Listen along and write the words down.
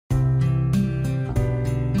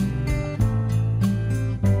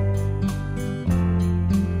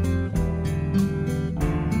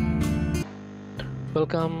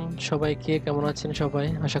Welcome সবাইকে। কেমন আছেন সবাই?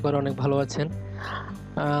 আশা করি অনেক ভালো আছেন।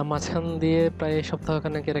 মাঝখান দিয়ে প্রায়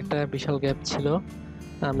সপ্তাহখানেকের একটা বিশাল গ্যাপ ছিল,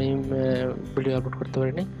 আমি ভিডিও আপলোড করতে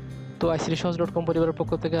পারিনি। তো ictresource.com পরিবারের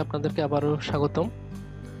পক্ষ থেকে আপনাদেরকে আবারও স্বাগতম।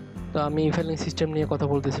 তো আমি ই-ফাইলিং সিস্টেম নিয়ে কথা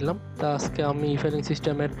বলতেছিলাম। তা আজকে আমি ই-ফাইলিং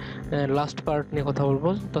সিস্টেমের লাস্ট পার্ট নিয়ে কথা বলবো,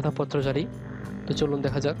 তথা পত্রজারি। তো চলুন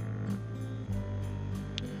দেখা যাক।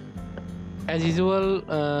 অ্যাজ ইউজুয়াল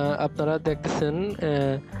আপনারা দেখতেছেন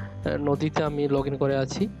নদীতে আমি লগ ইন করে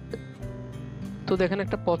আছি। তো দেখেন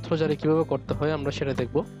একটা পত্র জারি কিভাবে করতে হয় আমরা সেটা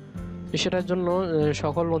দেখব। সেটার জন্য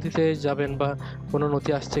সকল নথিতে যাবেন বা কোনো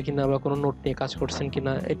নথি আসছে কিনা বা কোনো নোট নিয়ে কাজ করছেন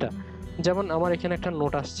কিনা, এটা যেমন আমার এখানে একটা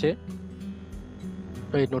নোট আসছে।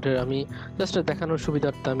 এই নোটের আমি জাস্ট দেখানোর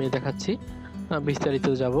সুবিধার্থে আমি দেখাচ্ছি। বিস্তারিত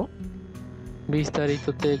যাব,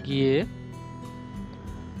 বিস্তারিততে গিয়ে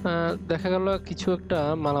দেখা গেল কিছু একটা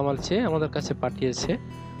মালামাল চেয়ে আমাদের কাছে পাঠিয়েছে।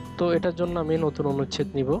 তো এটার জন্য আমি নতুন অনুচ্ছেদ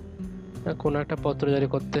নিব। কোনো একটা পত্র জারি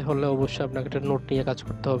করতে হলে অবশ্যই আপনাকে একটা নোট নিয়ে কাজ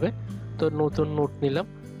করতে হবে। তো নতুন নোট নিলাম,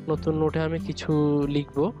 নতুন নোটে আমি কিছু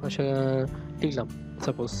লিখবো, লিখলাম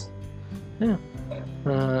সাপোজ, হ্যাঁ।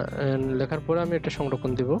 লেখার পরে আমি এটা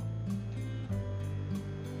সংরক্ষণ দেব।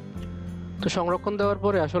 তো সংরক্ষণ দেওয়ার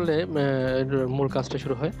পরে আসলে মূল কাজটা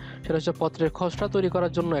শুরু হয়। সেটা হচ্ছে পত্রের খসড়া তৈরি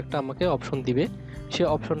করার জন্য একটা আমাকে অপশন দিবে, সে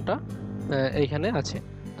অপশনটা এইখানে আছে।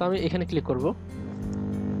 তো আমি এখানে ক্লিক করব।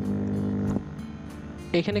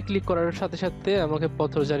 এখানে ক্লিক করার সাথে সাথে আমাকে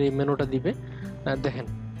পত্রজারি মেনুটা দিবে। দেখেন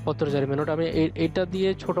পত্রজারি মেনুটা আমি এটা দিয়ে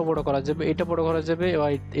ছোট বড় করা যাবে, এটা বড় করা যাবে,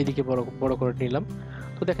 এদিকে বড় করে নিলাম।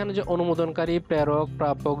 তো দেখেন যে অনুমোদনকারী, প্রেরক,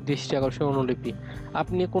 প্রাপক, দৃষ্টি আকর্ষণ, অনুলিপি।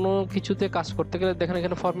 আপনি কোনো কিছুতে কাজ করতে গেলে দেখেন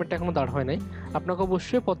এখানে ফরম্যাটটা এখনো দাঁড় হয় নাই। আপনাকে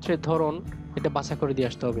অবশ্যই পত্রের ধরন এটা বাছা করে দিয়ে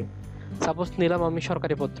আসতে হবে। সাপোজ নিলাম আমি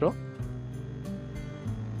সরকারি পত্র।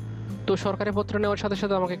 তো সরকারি পত্র নেওয়ার সাথে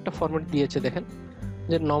সাথে আমাকে একটা ফরম্যাট দিয়েছে, দেখেন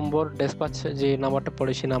যে নম্বর, ডেসপাচ যে নাম্বারটা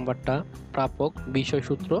পড়ে সেই নাম্বারটা, প্রাপক, বিষয়,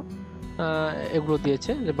 সূত্র, এগুলো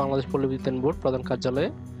দিয়েছে। যে বাংলাদেশ পল্লী বিদ্যুৎ বোর্ড প্রধান কার্যালয়ে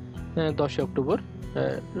 10 অক্টোবর।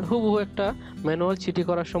 হুবহু একটা ম্যানুয়াল চিঠি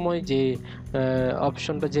করার সময় যে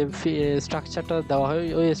অপশনটা, যে স্ট্রাকচারটা দেওয়া হয়,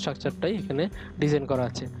 ওই স্ট্রাকচারটাই এখানে ডিজাইন করা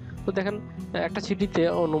আছে। তো দেখেন একটা চিঠিতে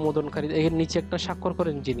অনুমোদনকারী, এর নিচে একটা স্বাক্ষর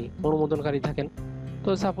করেন যিনি অনুমোদনকারী থাকেন। তো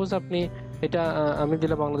সাপোজ আপনি এটা আমি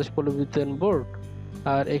দিলাম বাংলাদেশ পল্লী বিদ্যুৎ বোর্ড,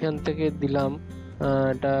 আর এখান থেকে দিলাম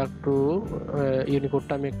এটা একটু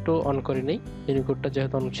ইউনিকোডটা আমি একটু অন করে নিই, ইউনিকোডটা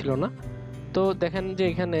যেহেতু অন ছিল না। তো দেখেন যে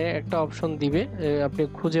এখানে একটা অপশন দিবে, আপনি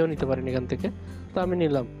খুঁজেও নিতে পারেন এখান থেকে। তো আমি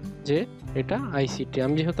নিলাম যে এটা আইসিটি,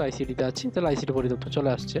 আমি যেহেতু আইসিটিতে আছি তাহলে আইসিটি পরিদপ্তর চলে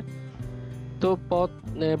আসছে। তো পদ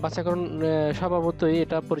বাছাইকরণ স্বভাবতই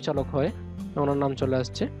এটা পরিচালক হয়, ওনার নাম চলে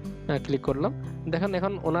আসছে। ক্লিক করলাম, দেখেন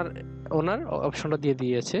এখন ওনার অপশনটা দিয়ে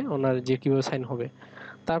দিয়েছে, ওনার যে কীভাবে সাইন হবে।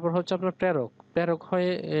 তারপর হচ্ছে আপনার প্রেরক, প্রেরক হয়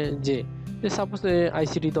যে সাপোজ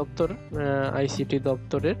আইসিটি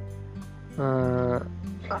দপ্তরের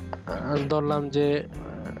ধরলাম যে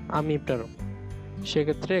আমি প্রেরক,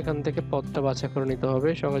 সেক্ষেত্রে এখান থেকে পদটা বাছাই করে নিতে হবে।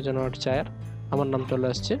 সকাল জানুয়ারি 4 আমার নাম চলে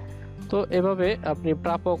আসছে। তো এভাবে আপনি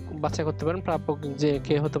প্রাপক বাছাই করতে পারেন, প্রাপক যে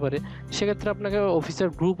কে হতে পারে। সেক্ষেত্রে আপনাকে অফিসের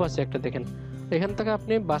গ্রুপ আছে একটা, দেখেন এখান থেকে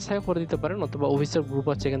আপনি বাছাই করে দিতে পারেন, অথবা অফিসের গ্রুপ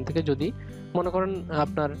আছে এখান থেকে। যদি মনে করেন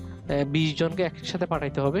আপনার 20 জনকে একসাথে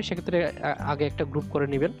পাঠাইতে হবে, সেক্ষেত্রে আগে একটা গ্রুপ করে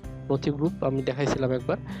নেবেন, নথি গ্রুপ আমি দেখাইছিলাম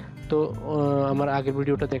একবার। তো আমার আগের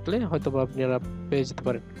ভিডিওটা দেখলে হয়তো বা আপনারা পেয়ে যেতে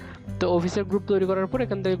পারেন। তো অফিসের গ্রুপ তৈরি করার পর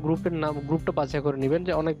এখান থেকে গ্রুপের নাম, গ্রুপটা বাছাই করে নেবেন,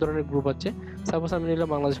 যে অনেক ধরনের গ্রুপ আছে। সাপোজ আমি নিলাম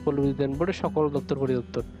বাংলাদেশ পল্লী বিদ্যুৎ বোর্ডের সকল দপ্তর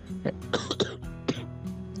পরিদপ্তর,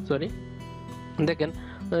 সরি, দেখেন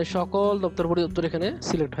সকল দপ্তর পরিদপ্তর এখানে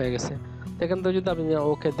সিলেক্ট হয়ে গেছে। এখান থেকে যদি আপনি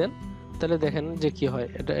ওকে দেন তাহলে দেখেন যে কি হয়।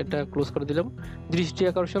 এটা ক্লোজ করে দিলাম। দৃষ্টি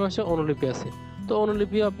আকর্ষণ আছে, অনুলিপি আছে। তো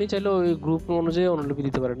অনুলিপি আপনি চাইলে ওই গ্রুপ অনুযায়ী অনুলিপি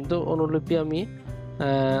দিতে পারেন। তো অনুলিপি আমি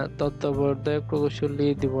তত্ত্বাবধায়ক প্রকৌশলী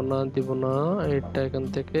দিব না, এটা এখান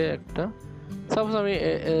থেকে একটা, সাপোজ আমি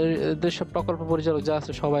দেশ প্রকল্প পরিচালক যা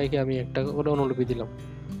আছে সবাইকে আমি একটা করে অনুলিপি দিলাম।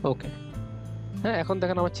 ওকে, হ্যাঁ। এখন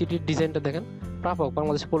দেখেন আমার চিঠির ডিজাইনটা দেখেন, প্রাপক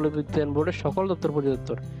বাংলাদেশ পল্লী বিদ্যুৎ বোর্ডের সকল দপ্তর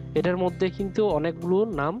পরিদপ্তর। এটার মধ্যে কিন্তু অনেকগুলো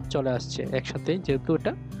নাম চলে আসছে একসাথে, যেহেতু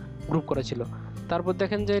এটা গ্রুপ করা ছিল। তারপর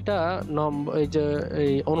দেখেন যে এটা এই যে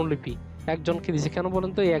এই অনুলিপি একজনকে দিয়েছে, কেন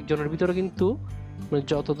বলেন তো? এই একজনের ভিতরে কিন্তু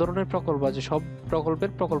যত ধরনের প্রকল্প আছে সব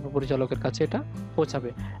প্রকল্পের প্রকল্প পরিচালকের কাছে এটা পৌঁছাবে,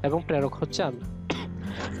 এবং প্রেরক হচ্ছে আমি।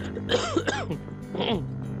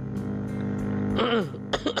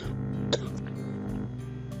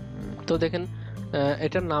 তো দেখেন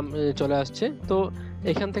এটার নাম চলে আসছে। তো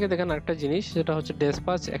এখান থেকে দেখেন আরেকটা জিনিস, যেটা হচ্ছে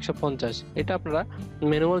ডেসপাচ 150, এটা আপনারা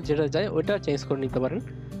ম্যানুয়াল যেটা যায় ওইটা চেঞ্জ করে নিতে পারেন।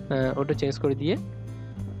 ওটা চেঞ্জ করে দিয়ে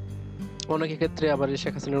অনেকের ক্ষেত্রে আবার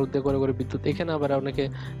শেখ হাসিনার উদ্যোগ করে বিদ্যুৎ, এখানে আবার অনেকে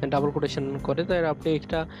ডাবল কোটেশন করে, তাই আপনি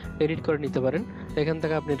এটা এডিট করে নিতে পারেন। এখান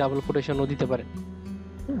থেকে আপনি ডাবল কোটেশনও দিতে পারেন।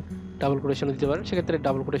 ডাবল কোটেশন দিতে পারেন, সেক্ষেত্রে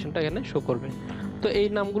ডাবল কোটেশনটা এখানে শো করবে। তো এই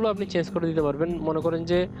নামগুলো আপনি চেঞ্জ করে দিতে পারবেন। মনে করেন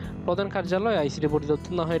যে প্রধান কার্যালয় আইসিটি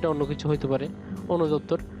পরিদপ্তর না হয় এটা অন্য কিছু হতে পারে, অন্য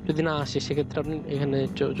দপ্তর যদি না আসে সেক্ষেত্রে আপনি এখানে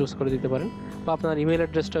চুজ করে দিতে পারেন, বা আপনার ইমেল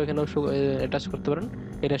অ্যাড্রেসটাও এখানেও অ্যাটাচ করতে পারেন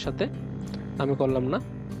এটার সাথে। আমি করলাম না।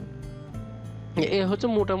 এ হচ্ছে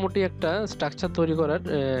মোটামুটি একটা স্ট্রাকচার তৈরি করার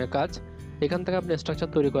কাজ। এখান থেকে আপনি স্ট্রাকচার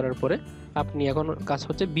তৈরি করার পরে আপনি এখন কাজ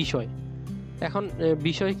হচ্ছে বিষয়। এখন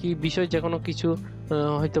বিষয় কি, বিষয় যে কোনো কিছু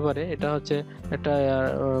হইতে পারে। এটা হচ্ছে একটা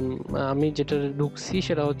আমি যেটা ঢুকছি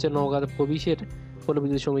সেটা হচ্ছে নওগাঁ প্রবিশের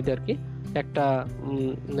পল্লী সমিতি আর কি, একটা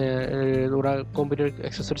ওরা কম্পিউটার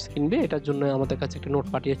অ্যাক্সেসরিজ কিনবে, এটার জন্য আমাদের কাছে একটা নোট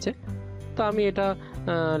পাঠিয়েছে। তো আমি এটা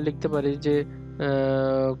লিখতে পারি যে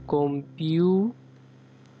কম্পিউটার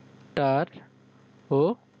ও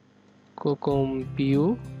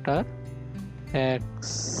কম্পিউটার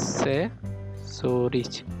অ্যাক্সেসরিজ,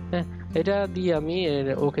 হ্যাঁ, এটা দিয়ে আমি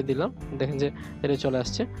ওকে দিলাম। দেখেন যে এটা চলে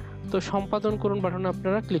আসছে। তো সম্পাদন করুন বাটনে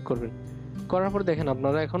আপনারা ক্লিক করবেন। করার পর দেখেন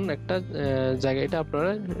আপনারা এখন একটা জায়গা এটা আপনারা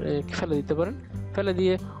ফেলে দিতে পারেন। ফেলে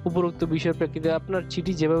দিয়ে উপরোক্ত বিষয়ের প্রেক্ষিতে আপনার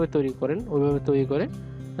চিঠি যেভাবে তৈরি করেন ওইভাবে তৈরি করে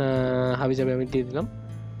হাবিজাবি আমি দিয়ে দিলাম।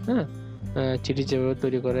 হ্যাঁ, চিঠি যেভাবে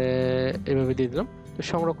তৈরি করে এভাবে দিয়ে দিলাম। তো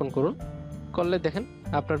সংরক্ষণ করুন। করলে দেখেন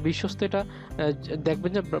আপনার বিশ্বস্ত এটা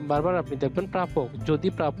দেখবেন যে বারবার আপনি দেখবেন প্রাপক, যদি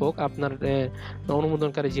প্রাপক আপনার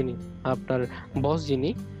অনুমোদনকারী যিনি, আপনার বস যিনি,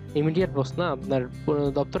 ইমিডিয়েট বস না, আপনার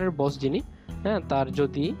দপ্তরের বস যিনি, হ্যাঁ, তার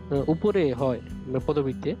যদি উপরে হয়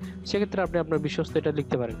পদবীতে, সেক্ষেত্রে আপনি আপনার বিশ্বস্ত এটা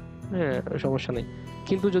লিখতে পারেন, হ্যাঁ, সমস্যা নেই।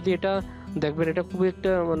 কিন্তু যদি এটা দেখবেন এটা খুবই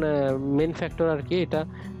একটা মানে মেন ফ্যাক্টর আর কি, এটা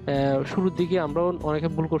শুরুর দিকে আমরাও অনেকে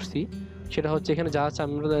ভুল করছি। সেটা হচ্ছে এখানে যা আছে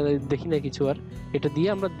আমরা দেখি না কিছু, আর এটা দিয়ে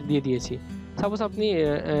আমরা দিয়ে দিয়েছি। সাপোজ আপনি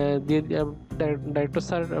ডাইরেক্টর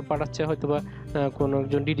স্যার পাঠাচ্ছে হয়তো বা কোনো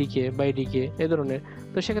একজন ডিডিকে বা এডিকে এ ধরনের,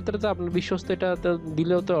 তো সেক্ষেত্রে তো আপনার বিশ্বস্ত এটা তো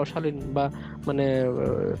দিলেও তো অশালীন বা মানে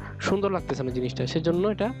সুন্দর লাগতেছে না জিনিসটা, সেজন্য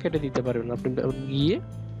এটা কেটে দিতে পারবেন। আপনি গিয়ে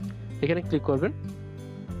এখানে ক্লিক করবেন,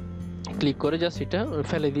 ক্লিক করে জাস্ট এটা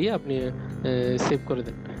ফেলে দিয়ে আপনি সেভ করে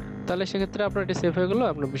দেন। তাহলে সেক্ষেত্রে আপনার এটা সেভ হয়ে গেল,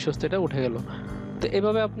 আপনার বিশ্বস্ত এটা উঠে গেল। তো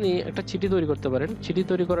এভাবে আপনি একটা চিঠি তৈরি করতে পারেন। চিঠি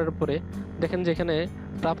তৈরি করার পরে দেখেন যে এখানে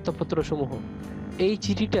প্রাপ্তপত্র সমূহ, এই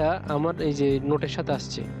চিঠিটা আমার এই যে নোটের সাথে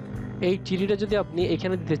আসছে, এই চিঠিটা যদি আপনি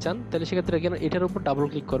এখানে দিতে চান তাহলে সেক্ষেত্রে এখানে এটার উপর ডাবল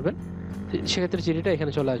ক্লিক করবেন, সেক্ষেত্রে চিঠিটা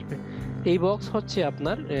এখানে চলে আসবে। এই বক্স হচ্ছে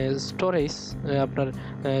আপনার স্টোরেজ, আপনার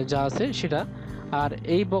যা আছে সেটা। আর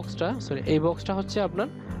এই বক্সটা হচ্ছে আপনার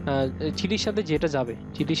চিঠির সাথে যেটা যাবে,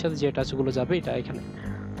 চিঠির সাথে যে টাচগুলো যাবে এটা এখানে।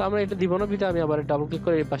 তো আমরা এটা দিব না, বিধা আমি আবার ডাবল ক্লিক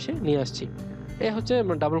করে এই পাশে নিয়ে আসছি। এ হচ্ছে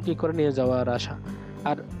ডাবল ক্লিক করে নিয়ে যাওয়ার আশা।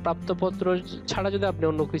 আর প্রাপ্তপত্র ছাড়া যদি আপনি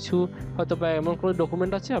অন্য কিছু হয়তো বা এমন কোনো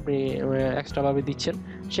ডকুমেন্ট আছে আপনি এক্সট্রাভাবে দিচ্ছেন,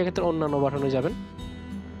 সেক্ষেত্রে অন্যান্য বাটনে যাবেন।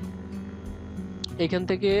 এখান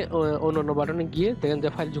থেকে অন্যান্য বাটনে গিয়ে দেখেন যে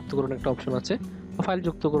ফাইল যুক্ত করুন একটা অপশন আছে, ফাইল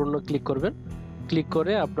যুক্ত করুন ক্লিক করবেন। ক্লিক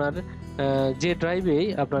করে আপনার যে ড্রাইভে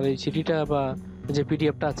আপনার এই চিঠিটা বা যে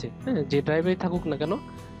পিডিএফটা আছে, হ্যাঁ, যে ড্রাইভে থাকুক না কেন,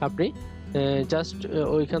 আপনি জাস্ট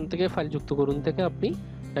ওইখান থেকে ফাইল যুক্ত করুন থেকে আপনি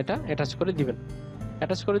এটা অ্যাটাচ করে দিবেন।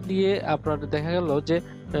 অ্যাটাচ করে দিয়ে আপনার দেখা গেল যে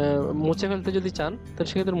মুছে ফেলতে যদি চান তাহলে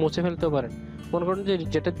সেক্ষেত্রে মুছে ফেলতেও পারেন। মনে করেন যে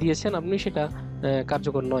যেটা দিয়েছেন আপনি সেটা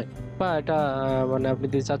কার্যকর নয়, বা এটা মানে আপনি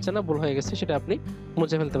দিতে চাচ্ছেন না, ভুল হয়ে গেছে, সেটা আপনি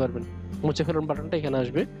মুছে ফেলতে পারবেন। মুছে ফেলুন বাটনটা এখানে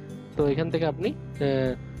আসবে। তো এখান থেকে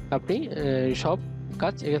আপনি সব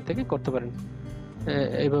কাজ এখান থেকে করতে পারেন।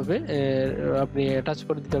 এইভাবে আপনি অ্যাটাচ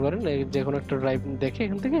করে দিতে পারেন, যে কোনো একটা ড্রাইভ দেখে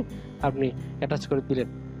এখান থেকে আপনি অ্যাটাচ করে দিলেন।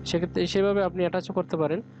 সেক্ষেত্রে সেভাবে আপনি অ্যাটাচও করতে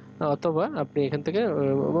পারেন, অথবা আপনি এখান থেকে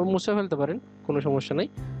মুছে ফেলতে পারেন, কোনো সমস্যা নেই।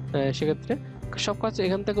 সেক্ষেত্রে সব কাজ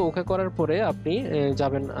এখান থেকে ওকে করার পরে আপনি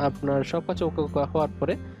যাবেন, আপনার সব কাজ ওকে হওয়ার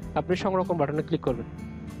পরে আপনি সংরক্ষণ বাটনে ক্লিক করবেন।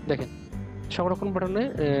 দেখেন সংরক্ষণ বাটনে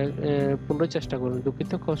পুনরায় চেষ্টা করুন।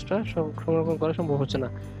 দুঃখিত, কাজটা সংরক্ষণ করা সম্ভব হচ্ছে না।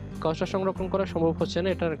 কাজটা সংরক্ষণ করা সম্ভব হচ্ছে না,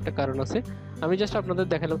 এটার একটা কারণ আছে, আমি জাস্ট আপনাদের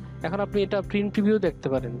দেখালাম। এখন আপনি এটা প্রিন্ট প্রিভিউ দেখতে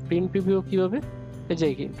পারেন। প্রিন্ট প্রিভিউ কিভাবে, এই যে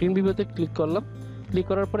প্রিন্ট প্রিভিউতে ক্লিক করলাম, ক্লিক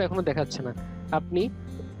করার পরে এখনো দেখাচ্ছে না। আপনি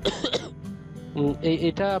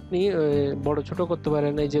এটা আপনি বড় ছোট করতে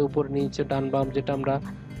পারেন, এই যে উপর নিচে ডান বাম যেটা আমরা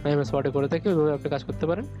এমএস ওয়ার্ডে করে থাকি ওইভাবে আপনি কাজ করতে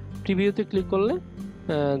পারেন। প্রিভিউতে ক্লিক করলে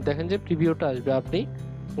দেখেন যে প্রিভিউটা আসবে, আপনি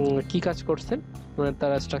কি কাজ করছেন,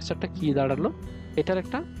 তার স্ট্রাকচারটা কি দাঁড়ালো, এটার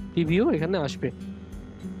একটা প্রিভিউ এখানে আসবে।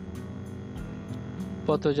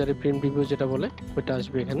 পথচারী প্রিন্ট প্রিভিউ যেটা বলে ওইটা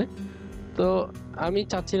আসবে এখানে। তো আমি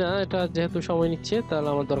চাচ্ছি না, এটা যেহেতু সময় নিচ্ছে তাহলে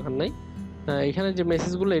আমার দরকার নাই। এখানে যে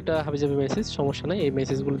মেসেজগুলো এটা হাবিজাবি মেসেজ, সমস্যা নাই, এই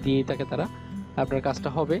মেসেজগুলো দিয়েই থাকে তারা, আপনার কাজটা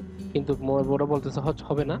হবে। কিন্তু বড় বলতেছে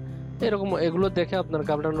হবে না, এরকম এগুলো দেখে আপনার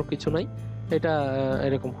ঘাবড়ানোর কিছু নাই, এটা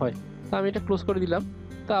এরকম হয়। তো আমি এটা ক্লোজ করে দিলাম।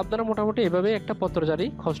 তো আপনারা মোটামুটি এভাবে একটা পত্রজারি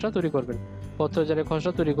খসড়া তৈরি করবেন। পত্র জারি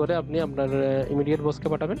খসড়া তৈরি করে আপনি আপনার ইমিডিয়েট বসকে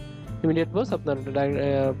পাঠাবেন। ইমিডিয়েট বস আপনার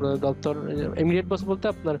আপনার দপ্তর, ইমিডিয়েট বস বলতে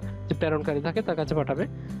আপনার যে প্রেরণকারী থাকে তার কাছে পাঠাবে।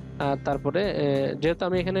 আর তারপরে যেহেতু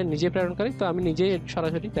আমি এখানে নিজে প্রেরণকারী, তো আমি নিজেই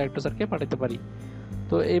সরাসরি ডাইরেক্টর স্যারকে পাঠাতে পারি।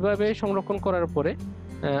 তো এইভাবে সংরক্ষণ করার পরে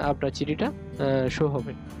আপনার চিঠিটা শো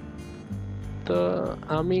হবে। তো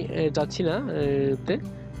আমি যাচ্ছি না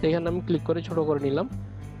এখানে আমি ক্লিক করে ছোট করে নিলাম।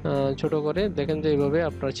 ছোট করে দেখেন যে এইভাবে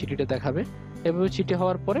আপনার চিঠিটা দেখাবে। এভাবে চিঠি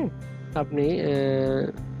হওয়ার পরে আপনি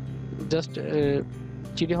জাস্ট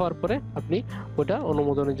চিঠি হওয়ার পরে আপনি ওটা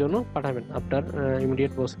অনুমোদনের জন্য পাঠাবেন আপনার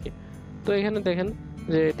ইমিডিয়েট বসকে। তো এখানে দেখেন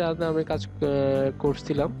যে এটা আমি কাজ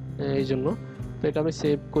করছিলাম এই জন্য, তো এটা আমি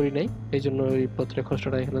সেভ করি নাই, এই জন্য ওই পত্রের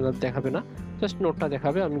খসড়াটা এখানে দেখাবে না, জাস্ট নোটটা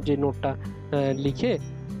দেখাবে। আমি যে নোটটা লিখে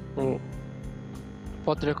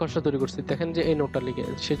পত্রের খসড়া তৈরি করছি, দেখেন যে এই নোটটা লিখে,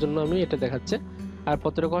 সেজন্য আমি এটা দেখাচ্ছে। আর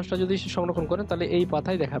পত্রের খসড়া যদি সংরক্ষণ করেন তাহলে এই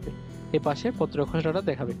পাতায় দেখাবে, এই পাশে পত্রের খসড়াটা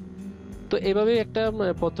দেখাবে। তো এইভাবেই একটা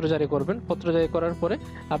পত্র জারি করবেন। পত্র জারি করার পরে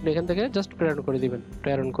আপনি এখান থেকে জাস্ট প্রেরণ করে দিবেন।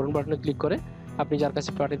 প্রেরণ করুন বাটনে ক্লিক করে আপনি যার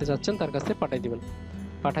কাছে পাঠাতে চাচ্ছেন তার কাছে পাঠিয়ে দিবেন।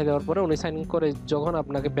 পাঠিয়ে দেওয়ার পরে উনি সাইন করে যখন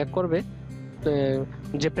আপনাকে ব্যাক করবে,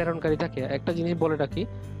 যে প্রেরণকারী থাকে, একটা জিনিস বলে রাখি,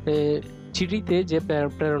 চিঠিতে যে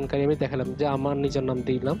প্রেরণকারী আমি দেখালাম যে আমার নিজের নাম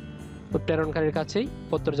দিলাম, তো প্রেরণকারীর কাছেই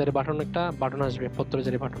পত্রজারি বাটন, একটা বাটন আসবে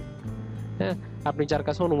পত্রজারি বাটন। হ্যাঁ, আপনি যার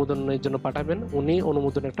কাছে অনুমোদনের জন্য পাঠাবেন উনি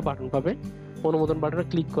অনুমোদনের একটা বাটন পাবে। অনুমোদন বাটনে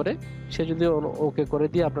ক্লিক করে সে যদি ওকে করে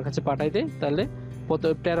দিয়ে আপনার কাছে পাঠাই দেয়, তাহলে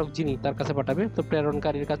প্রেরক যিনি তার কাছে পাঠাবে, তো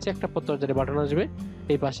প্রেরণকারীর কাছে একটা পত্রজারি বাটন আসবে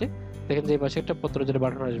এই পাশে। দেখেন যে এই পাশে একটা পত্রজারি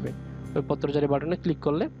বাটন আসবে। ওই পত্রজারি বাটনে ক্লিক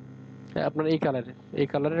করলে আপনার এই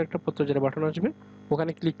কালারের একটা পত্রজারি বাটন আসবে।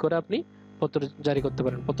 ওখানে ক্লিক করে আপনি পত্র জারি করতে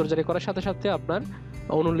পারেন। পত্র জারি করার সাথে সাথে আপনার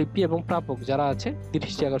অনুলিপি এবং প্রাপক যারা আছে,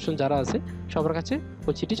 দৃষ্টি আকর্ষণ যারা আছে, সবার কাছে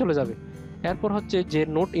ওই চিঠি চলে যাবে। এরপর হচ্ছে যে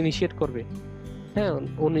নোট ইনিশিয়েট করবে, হ্যাঁ,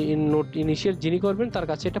 উনি নোট ইনিশিয়েট যিনি করবেন তার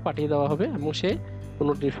কাছে এটা পাঠিয়ে দেওয়া হবে এবং সে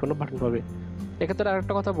নোট নিষ্পন্ন বাটন পাবে। এক্ষেত্রে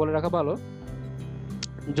আরেকটা কথা বলে রাখা ভালো,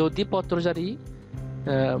 যদি পত্রজারি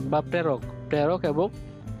বা প্রেরক এবং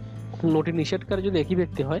নোট ইনিশিয়েটকারী যদি একই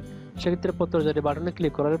ব্যক্তি হয়, সেক্ষেত্রে পত্রজারি বাটনে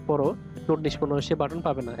ক্লিক করার পরও নোট নিষ্পন্ন সে বাটন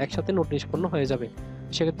পাবে না, একসাথে নোট নিষ্পন্ন হয়ে যাবে।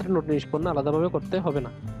 সেক্ষেত্রে নোট নিষ্পন্ন আলাদাভাবে করতে হবে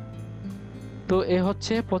না। তো এ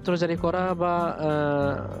হচ্ছে পত্র জারি করা বা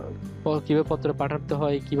কিভাবে পত্র পাঠাতে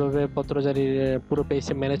হয়, কিভাবে পত্র জারির পুরো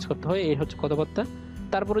পেজে ম্যানেজ করতে হয়, এই হচ্ছে কথাবার্তা।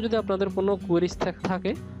 তারপরে যদি আপনাদের কোনো কোয়েরিজ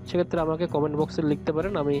থাকে সেক্ষেত্রে আমাকে কমেন্ট বক্সে লিখতে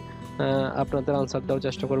পারেন, আমি আপনাদের আনসার দেওয়ার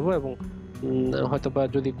চেষ্টা করব। এবং হয়তো বা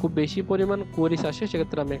যদি খুব বেশি পরিমাণ কোয়েরিজ আসে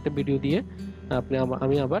সেক্ষেত্রে আমি একটা ভিডিও দিয়ে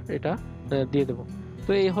আমি আবার এটা দিয়ে দেবো।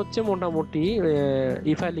 তো এই হচ্ছে মোটামুটি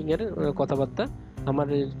ই ফাইলিং এর কথাবার্তা। আমার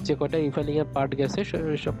যে কটা ই ফাইলিং এর পার্ট গেছে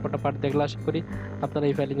সব কটা পার্ট দেখলে আশা করি আপনারা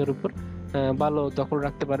ই ফাইলিং এর উপর ভালো দখল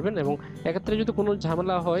রাখতে পারবেন। এবং এক্ষেত্রে যদি কোনো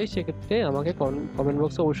ঝামেলা হয় সেক্ষেত্রে আমাকে কমেন্ট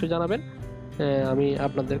বক্সে অবশ্যই জানাবেন, আমি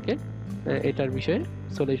আপনাদেরকে এটার বিষয়ে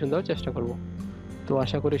সলিউশন দেওয়ার চেষ্টা করব। তো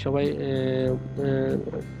আশা করি সবাই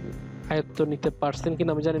আয়ত্ত নিতে পারছেন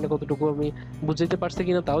কিনা আমি জানি না, কতটুকু আমি বুঝাইতে পারছি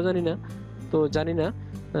কিনা তাও জানি না, তো জানি না,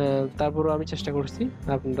 তারপরও আমি চেষ্টা করছি।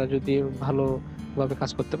 আপনারা যদি ভালোভাবে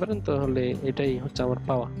কাজ করতে পারেন তাহলে এটাই হচ্ছে আমার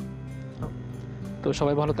পাওয়া। তো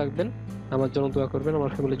সবাই ভালো থাকবেন, আমার জন্য দোয়া করবেন,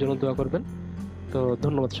 আমার ফ্যামিলির জন্য দোয়া করবেন। তো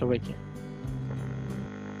ধন্যবাদ সবাইকে।